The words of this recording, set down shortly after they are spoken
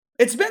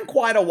It's been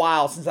quite a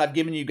while since I've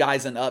given you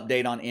guys an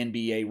update on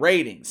NBA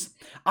ratings.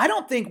 I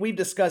don't think we've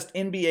discussed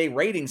NBA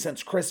ratings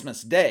since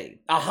Christmas Day,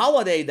 a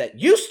holiday that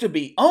used to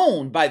be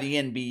owned by the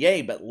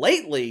NBA, but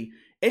lately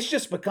it's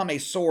just become a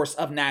source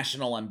of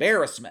national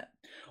embarrassment.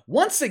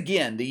 Once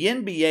again, the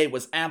NBA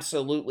was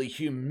absolutely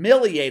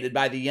humiliated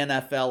by the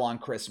NFL on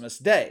Christmas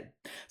Day.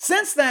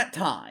 Since that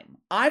time,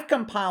 I've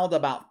compiled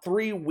about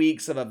 3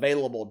 weeks of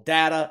available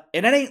data,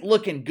 and it ain't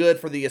looking good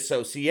for the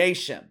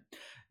association.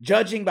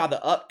 Judging by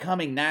the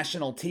upcoming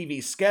national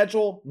TV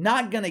schedule,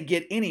 not going to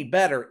get any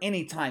better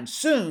anytime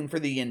soon for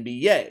the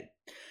NBA.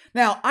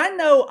 Now, I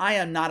know I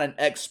am not an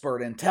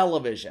expert in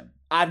television.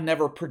 I've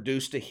never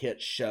produced a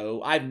hit show.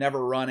 I've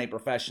never run a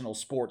professional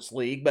sports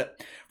league.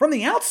 But from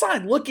the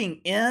outside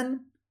looking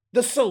in,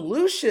 the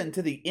solution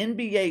to the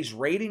NBA's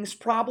ratings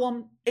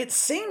problem, it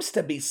seems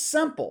to be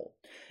simple.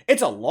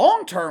 It's a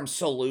long-term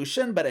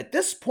solution, but at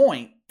this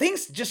point,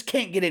 things just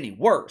can't get any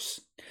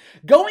worse.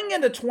 Going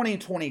into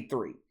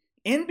 2023,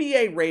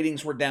 NBA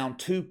ratings were down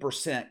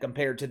 2%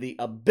 compared to the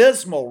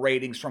abysmal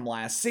ratings from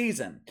last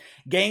season.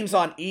 Games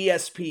on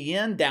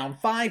ESPN down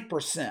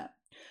 5%.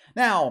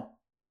 Now,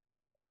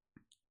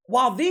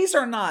 while these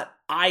are not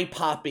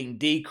eye-popping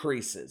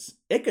decreases,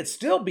 it could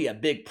still be a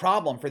big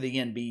problem for the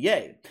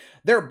NBA.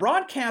 Their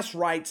broadcast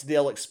rights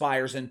deal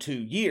expires in 2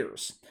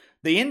 years.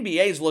 The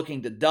NBA is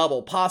looking to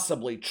double,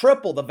 possibly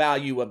triple the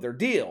value of their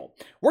deal.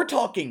 We're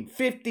talking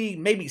 $50,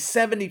 maybe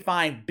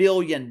 $75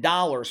 billion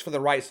for the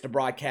rights to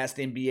broadcast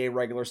NBA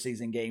regular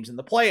season games in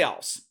the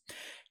playoffs.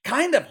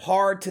 Kind of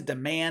hard to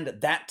demand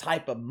that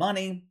type of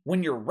money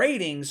when your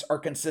ratings are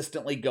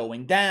consistently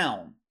going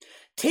down.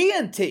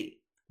 TNT,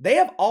 they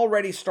have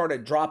already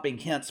started dropping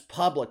hints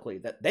publicly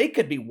that they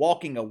could be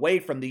walking away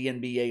from the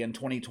NBA in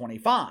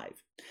 2025.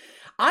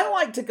 I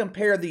like to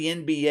compare the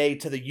NBA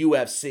to the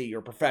UFC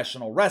or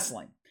professional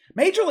wrestling.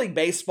 Major League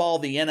Baseball,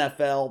 the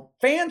NFL,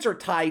 fans are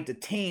tied to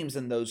teams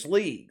in those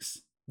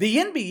leagues. The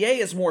NBA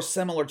is more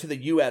similar to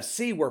the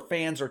UFC where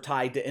fans are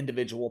tied to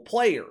individual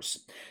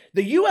players.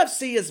 The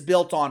UFC is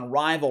built on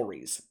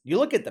rivalries. You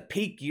look at the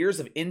peak years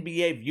of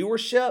NBA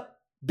viewership,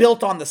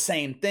 built on the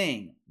same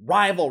thing,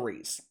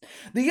 rivalries.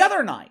 The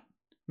other night,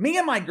 me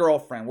and my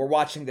girlfriend were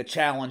watching The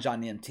Challenge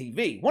on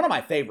MTV, one of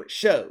my favorite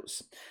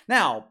shows.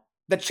 Now,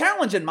 The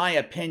Challenge, in my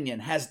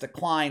opinion, has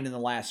declined in the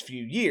last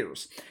few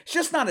years. It's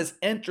just not as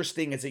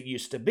interesting as it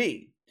used to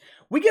be.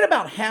 We get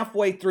about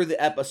halfway through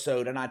the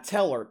episode and I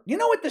tell her, you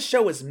know what the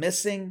show is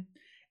missing?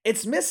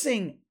 It's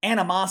missing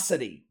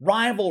animosity,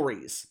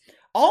 rivalries.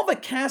 All the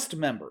cast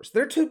members,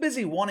 they're too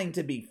busy wanting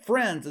to be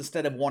friends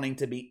instead of wanting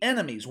to be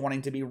enemies,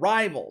 wanting to be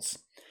rivals.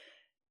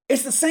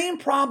 It's the same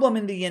problem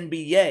in the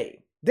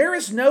NBA. There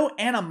is no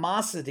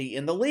animosity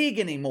in the league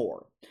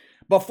anymore.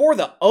 Before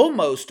the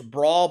almost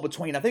brawl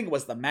between, I think it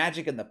was the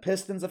Magic and the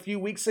Pistons a few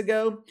weeks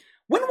ago,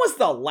 when was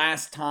the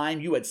last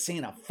time you had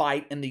seen a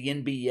fight in the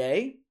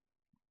NBA?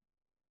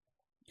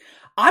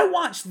 I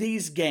watch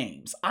these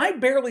games. I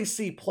barely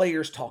see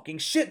players talking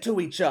shit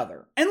to each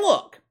other. And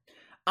look,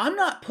 I'm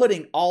not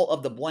putting all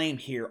of the blame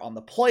here on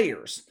the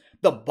players.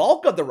 The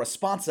bulk of the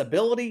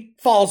responsibility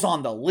falls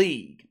on the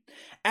league.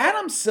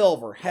 Adam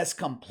Silver has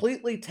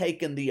completely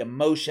taken the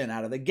emotion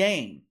out of the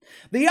game.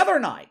 The other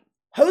night,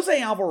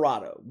 Jose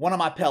Alvarado, one of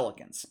my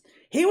Pelicans,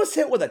 he was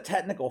hit with a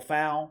technical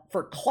foul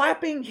for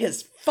clapping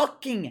his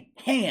fucking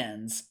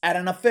hands at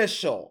an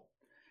official.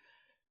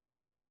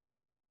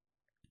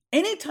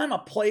 Anytime a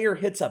player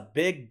hits a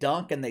big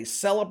dunk and they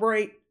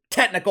celebrate,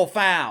 technical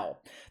foul.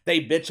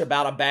 They bitch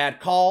about a bad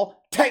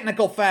call,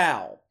 technical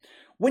foul.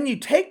 When you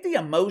take the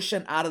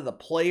emotion out of the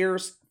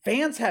players,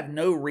 fans have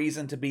no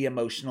reason to be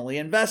emotionally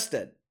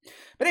invested.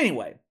 But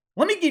anyway,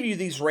 let me give you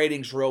these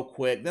ratings real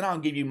quick, then I'll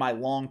give you my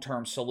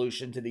long-term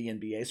solution to the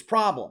NBA's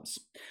problems.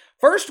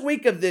 First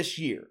week of this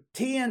year,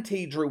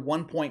 TNT drew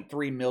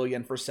 1.3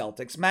 million for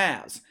Celtics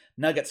Mavs.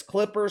 Nuggets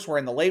Clippers were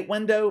in the late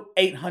window,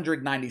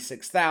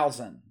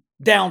 896,000.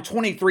 Down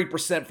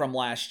 23% from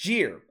last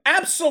year.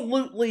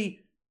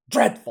 Absolutely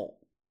dreadful.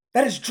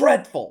 That is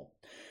dreadful.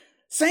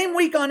 Same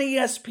week on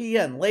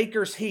ESPN,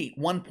 Lakers Heat,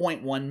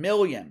 1.1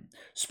 million.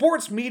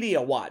 Sports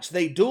Media Watch,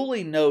 they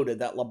duly noted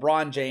that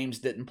LeBron James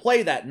didn't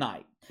play that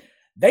night.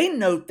 They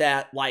note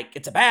that like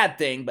it's a bad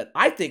thing, but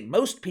I think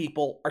most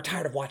people are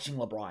tired of watching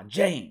LeBron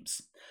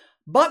James.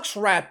 Bucks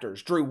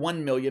Raptors drew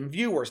 1 million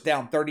viewers,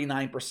 down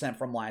 39%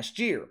 from last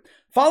year.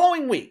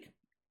 Following week,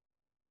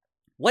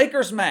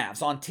 Lakers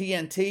Mavs on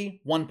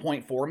TNT,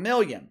 1.4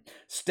 million.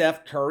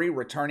 Steph Curry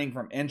returning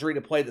from injury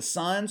to play the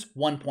Suns,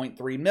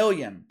 1.3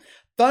 million.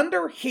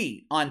 Thunder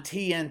Heat on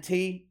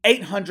TNT,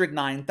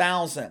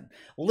 809,000.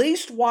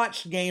 Least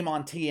watched game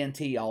on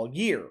TNT all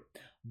year.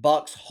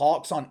 Bucks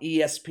Hawks on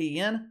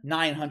ESPN,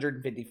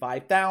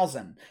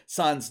 955,000.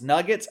 Suns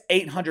Nuggets,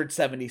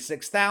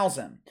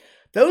 876,000.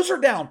 Those are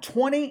down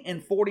 20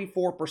 and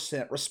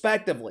 44%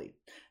 respectively.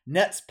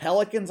 Nets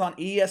Pelicans on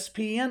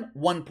ESPN,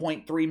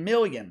 1.3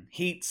 million.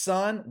 Heat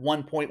Sun,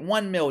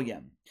 1.1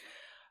 million.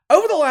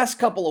 Over the last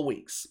couple of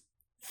weeks,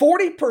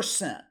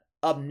 40%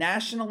 of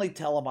nationally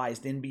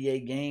televised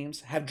NBA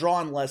games have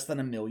drawn less than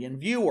 1 million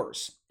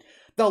viewers.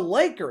 The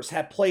Lakers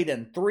have played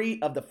in 3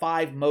 of the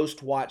 5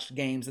 most watched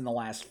games in the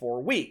last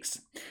 4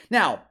 weeks.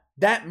 Now,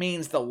 that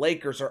means the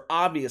Lakers are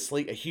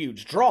obviously a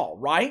huge draw,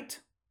 right?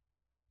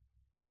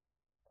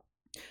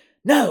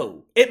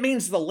 No, it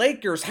means the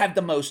Lakers have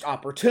the most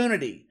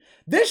opportunity.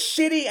 This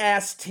shitty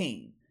ass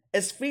team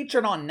is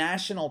featured on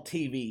national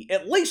TV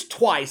at least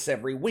twice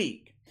every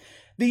week.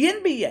 The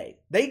NBA,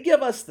 they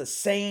give us the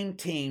same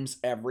teams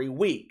every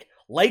week.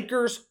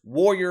 Lakers,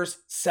 Warriors,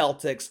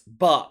 Celtics,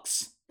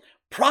 Bucks.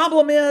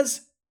 Problem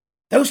is,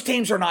 those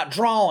teams are not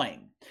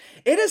drawing.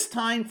 It is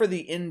time for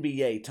the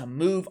NBA to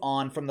move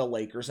on from the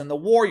Lakers and the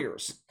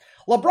Warriors.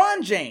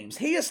 LeBron James,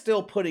 he is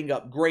still putting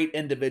up great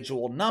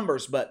individual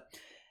numbers, but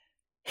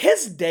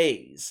his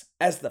days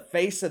as the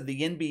face of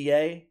the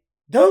NBA,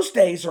 those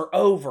days are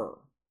over.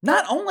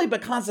 Not only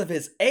because of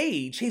his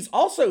age, he's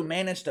also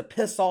managed to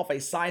piss off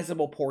a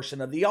sizable portion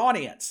of the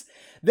audience.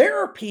 There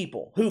are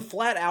people who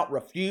flat out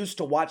refuse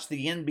to watch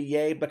the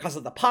NBA because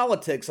of the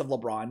politics of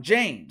LeBron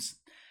James.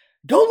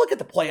 Go look at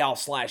the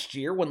playoffs last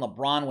year when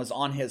LeBron was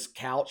on his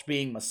couch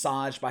being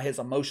massaged by his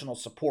emotional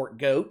support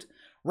goat.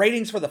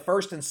 Ratings for the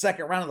first and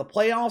second round of the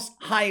playoffs,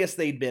 highest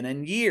they'd been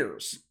in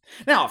years.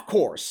 Now, of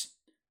course,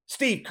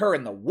 Steve Kerr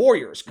and the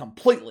Warriors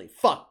completely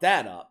fucked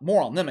that up.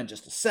 More on them in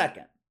just a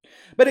second.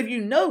 But if you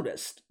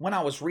noticed, when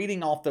I was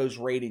reading off those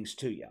ratings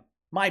to you,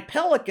 my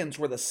Pelicans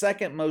were the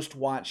second most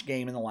watched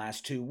game in the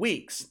last 2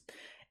 weeks.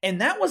 And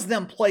that was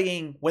them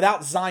playing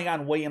without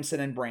Zion Williamson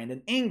and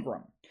Brandon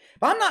Ingram.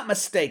 If I'm not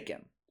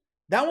mistaken,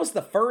 that was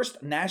the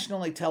first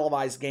nationally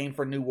televised game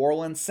for New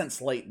Orleans since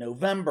late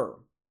November.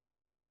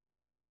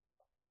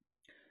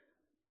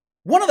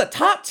 One of the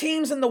top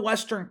teams in the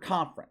Western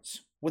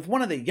Conference, with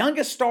one of the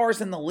youngest stars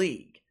in the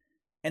league,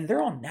 and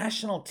they're on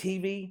national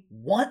TV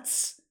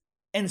once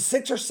in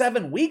 6 or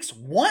 7 weeks?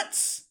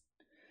 Once?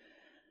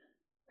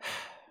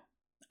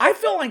 I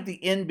feel like the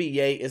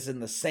NBA is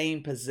in the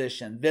same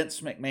position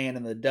Vince McMahon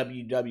and the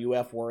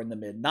WWF were in the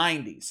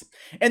mid-90s.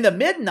 In the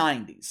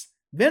mid-90s,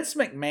 Vince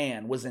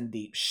McMahon was in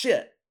deep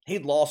shit.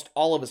 He'd lost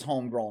all of his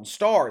homegrown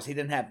stars. He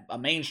didn't have a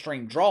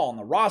mainstream draw on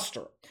the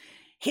roster.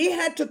 He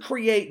had to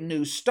create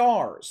new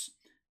stars.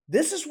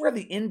 This is where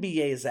the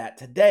NBA is at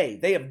today.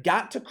 They have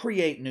got to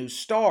create new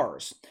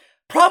stars.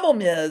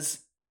 Problem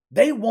is,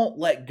 they won't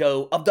let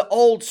go of the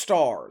old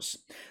stars.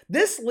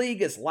 This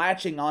league is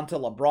latching onto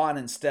LeBron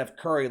and Steph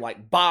Curry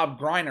like Bob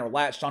Greiner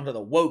latched onto the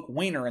woke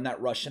wiener in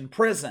that Russian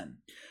prison.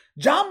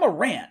 Ja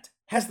Morant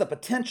has the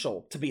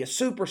potential to be a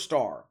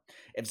superstar.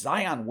 If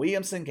Zion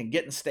Williamson can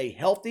get and stay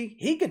healthy,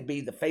 he could be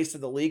the face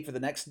of the league for the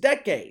next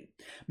decade.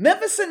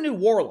 Memphis and New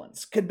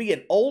Orleans could be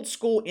an old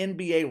school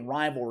NBA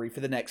rivalry for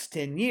the next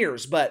 10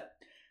 years, but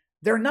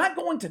they're not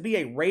going to be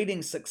a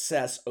rating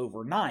success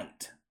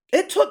overnight.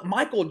 It took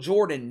Michael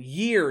Jordan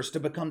years to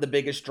become the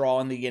biggest draw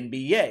in the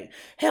NBA.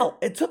 Hell,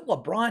 it took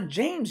LeBron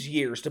James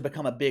years to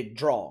become a big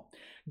draw.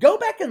 Go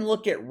back and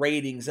look at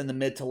ratings in the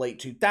mid to late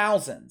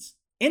 2000s.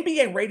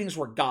 NBA ratings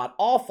were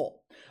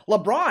god-awful.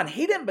 LeBron,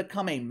 he didn't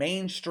become a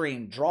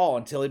mainstream draw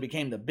until he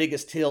became the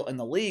biggest heel in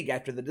the league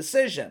after the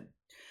decision.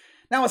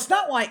 Now, it's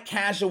not like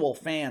casual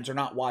fans are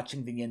not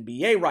watching the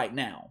NBA right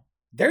now.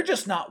 They're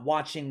just not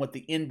watching what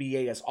the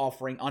NBA is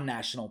offering on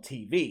national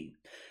TV.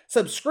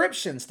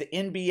 Subscriptions to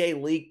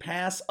NBA League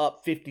Pass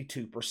up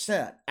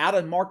 52%.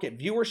 Out-of-market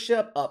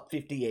viewership up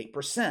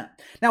 58%.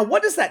 Now,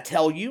 what does that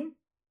tell you?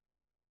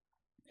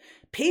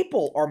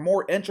 People are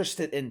more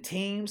interested in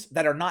teams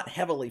that are not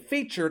heavily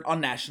featured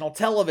on national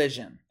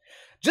television.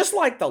 Just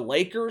like the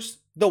Lakers,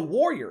 the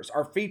Warriors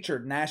are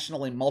featured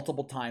nationally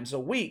multiple times a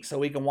week so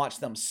we can watch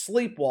them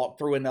sleepwalk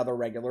through another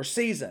regular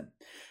season.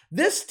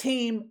 This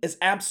team is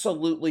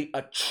absolutely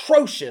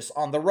atrocious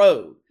on the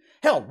road.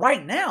 Hell,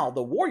 right now,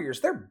 the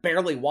Warriors, they're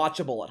barely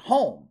watchable at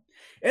home.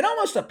 It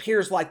almost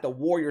appears like the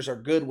Warriors are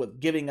good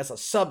with giving us a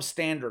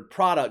substandard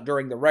product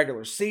during the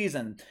regular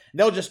season.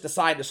 They'll just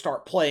decide to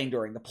start playing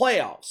during the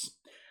playoffs.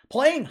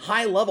 Playing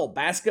high-level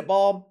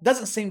basketball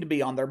doesn't seem to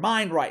be on their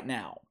mind right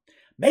now.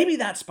 Maybe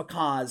that's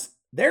because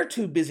they're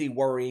too busy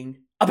worrying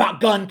about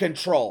gun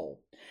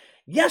control.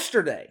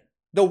 Yesterday,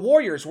 the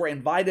Warriors were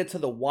invited to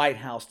the White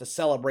House to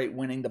celebrate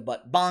winning the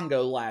Butt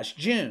Bongo last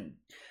June.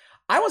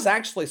 I was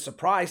actually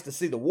surprised to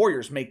see the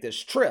Warriors make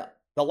this trip.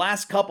 The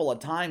last couple of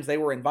times they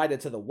were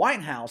invited to the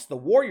White House, the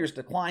Warriors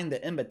declined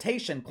the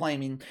invitation,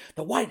 claiming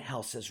the White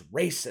House is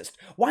racist.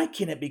 Why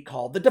can't it be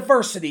called the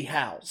Diversity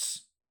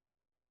House?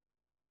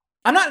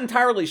 I'm not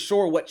entirely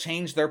sure what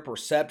changed their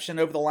perception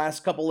over the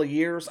last couple of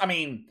years. I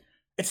mean,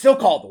 it's still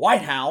called the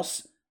White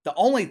House. The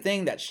only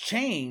thing that's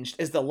changed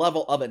is the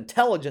level of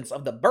intelligence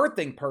of the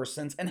birthing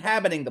persons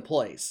inhabiting the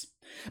place.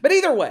 But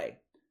either way,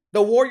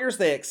 the Warriors,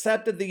 they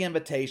accepted the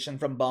invitation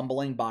from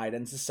bumbling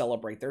Biden to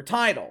celebrate their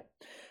title.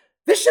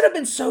 This should have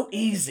been so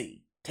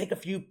easy. Take a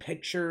few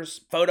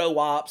pictures, photo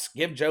ops,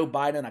 give Joe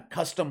Biden a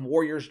custom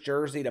Warriors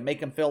jersey to make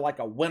him feel like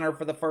a winner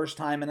for the first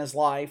time in his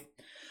life.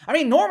 I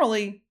mean,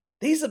 normally,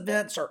 these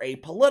events are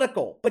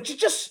apolitical, but you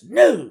just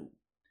knew.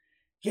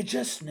 You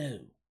just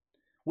knew.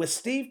 With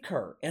Steve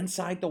Kerr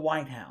inside the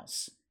White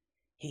House,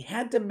 he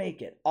had to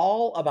make it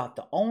all about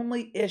the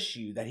only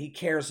issue that he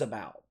cares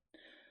about.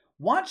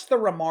 Watch the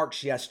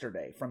remarks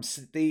yesterday from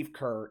Steve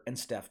Kerr and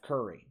Steph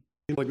Curry.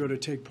 I'm going to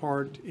take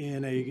part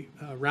in a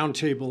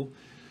roundtable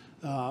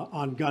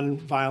on gun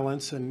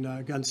violence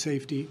and gun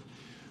safety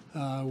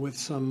with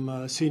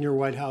some senior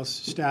White House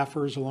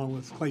staffers, along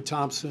with Klay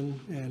Thompson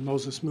and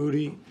Moses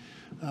Moody.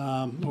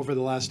 Over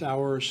the last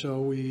hour or so,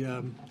 we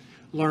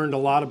learned a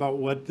lot about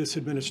what this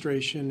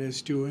administration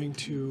is doing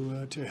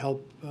to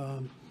help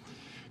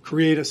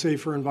create a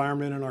safer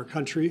environment in our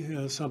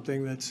country,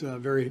 something that's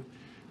very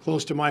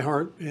close to my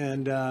heart,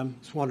 and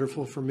it's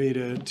wonderful for me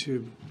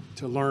to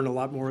learn a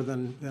lot more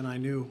than I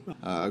knew.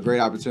 A great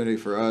opportunity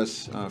for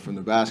us from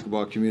the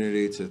basketball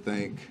community to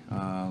thank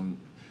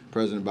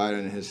President Biden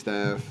and his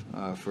staff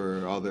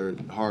for all their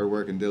hard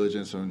work and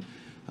diligence on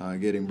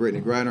getting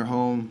Brittney Griner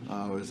home.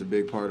 It was a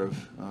big part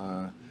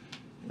of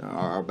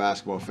our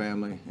basketball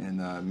family,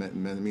 and it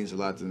means a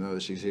lot to know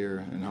that she's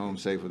here and home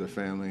safe with her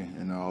family,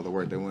 and all the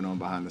work that went on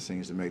behind the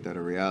scenes to make that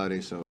a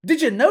reality. So,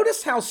 did you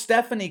notice how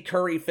Stephanie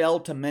Curry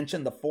failed to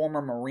mention the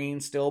former Marine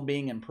still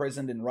being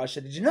imprisoned in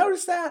Russia? Did you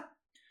notice that?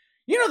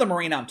 You know the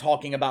Marine I'm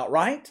talking about,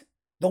 right?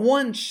 The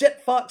one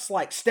shit fucks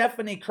like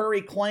Stephanie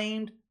Curry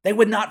claimed they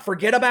would not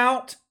forget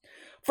about?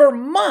 For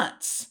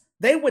months,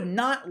 they would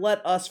not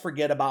let us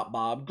forget about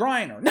Bob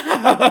Griner.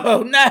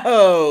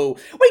 No,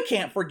 we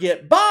can't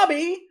forget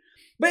Bobby.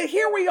 But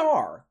here we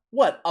are,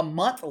 a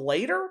month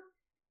later?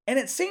 And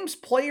it seems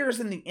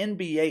players in the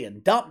NBA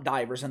and dump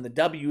divers in the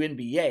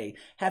WNBA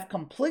have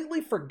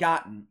completely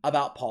forgotten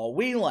about Paul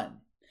Whelan.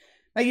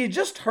 Now, you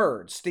just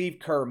heard Steve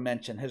Kerr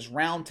mention his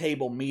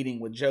roundtable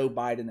meeting with Joe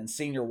Biden and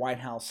senior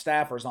White House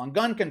staffers on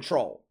gun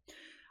control.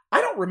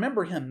 I don't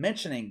remember him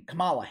mentioning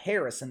Kamala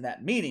Harris in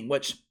that meeting,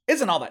 which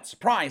isn't all that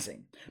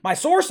surprising. My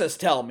sources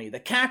tell me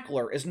the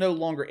cackler is no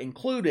longer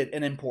included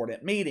in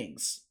important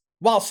meetings.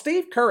 While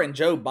Steve Kerr and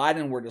Joe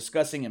Biden were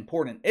discussing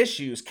important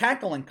issues,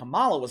 cackling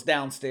Kamala was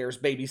downstairs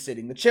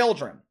babysitting the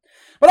children.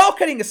 But all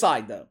kidding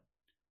aside, though,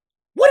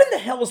 what in the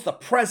hell is the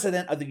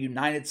President of the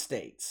United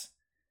States?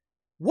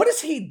 What is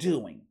he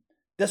doing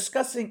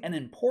discussing an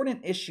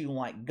important issue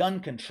like gun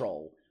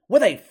control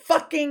with a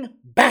fucking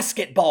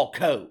basketball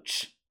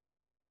coach?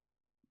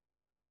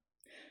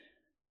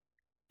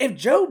 If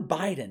Joe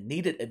Biden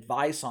needed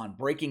advice on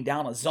breaking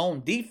down a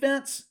zone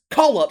defense,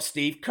 call up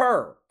Steve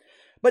Kerr.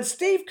 But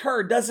Steve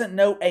Kerr doesn't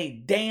know a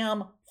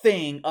damn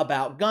thing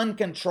about gun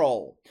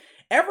control.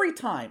 Every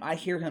time I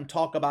hear him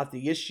talk about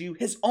the issue,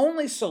 his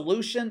only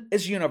solution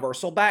is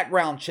universal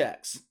background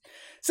checks.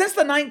 Since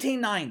the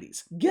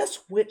 1990s, guess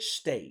which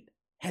state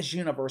has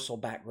universal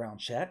background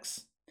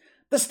checks?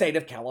 The state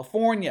of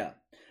California.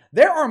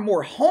 There are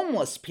more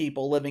homeless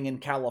people living in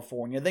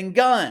California than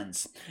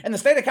guns. In the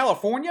state of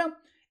California,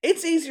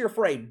 it's easier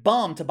for a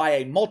bum to buy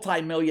a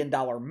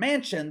multi-million-dollar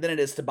mansion than it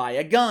is to buy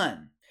a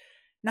gun.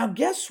 Now,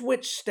 guess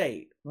which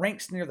state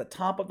ranks near the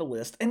top of the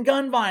list in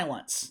gun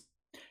violence?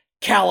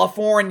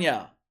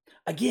 California.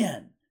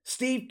 Again,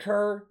 Steve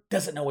Kerr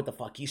doesn't know what the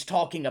fuck he's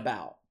talking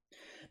about.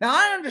 Now,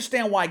 I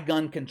understand why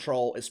gun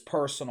control is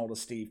personal to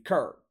Steve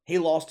Kerr. He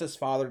lost his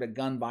father to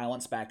gun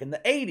violence back in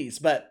the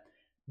 80s, but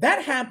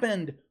that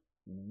happened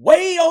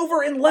way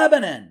over in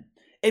Lebanon.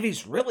 If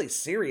he's really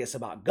serious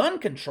about gun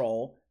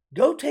control,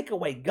 go take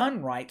away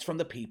gun rights from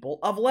the people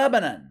of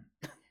Lebanon.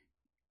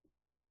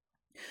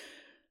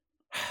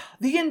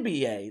 The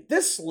NBA,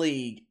 this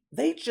league,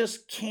 they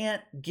just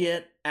can't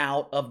get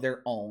out of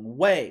their own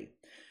way.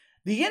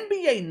 The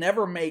NBA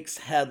never makes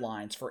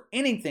headlines for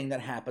anything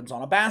that happens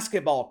on a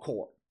basketball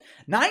court.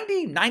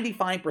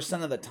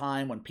 95% of the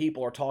time when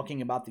people are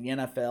talking about the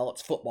NFL,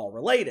 it's football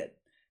related.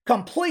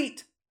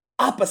 Complete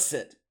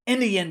opposite in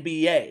the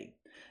NBA.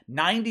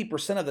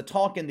 90% of the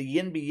talk in the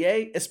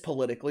NBA is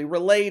politically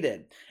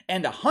related.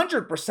 And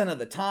 100% of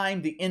the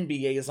time, the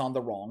NBA is on the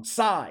wrong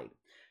side.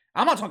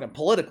 I'm not talking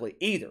politically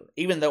either,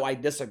 even though I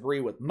disagree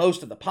with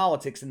most of the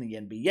politics in the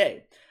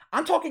NBA.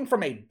 I'm talking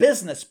from a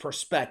business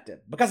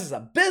perspective, because as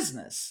a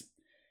business,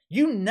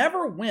 you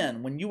never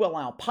win when you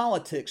allow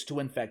politics to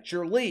infect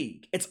your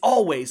league. It's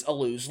always a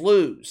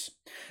lose-lose.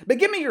 But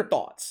give me your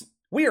thoughts.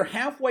 We are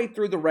halfway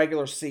through the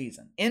regular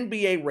season.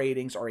 NBA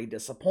ratings are a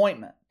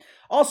disappointment.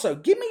 Also,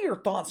 give me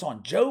your thoughts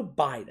on Joe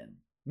Biden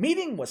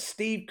meeting with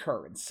Steve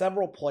Kerr and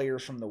several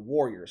players from the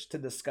Warriors to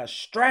discuss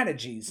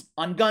strategies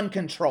on gun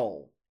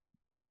control.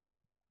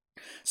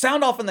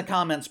 Sound off in the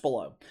comments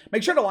below.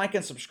 Make sure to like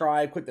and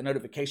subscribe. Click the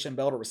notification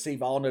bell to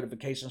receive all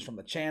notifications from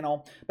the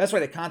channel. Best way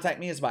to contact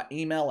me is by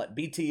email at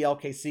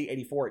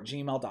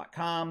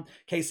btlkc84@gmail.com,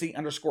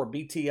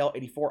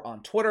 KC_BTL84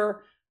 on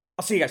Twitter.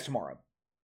 I'll see you guys tomorrow.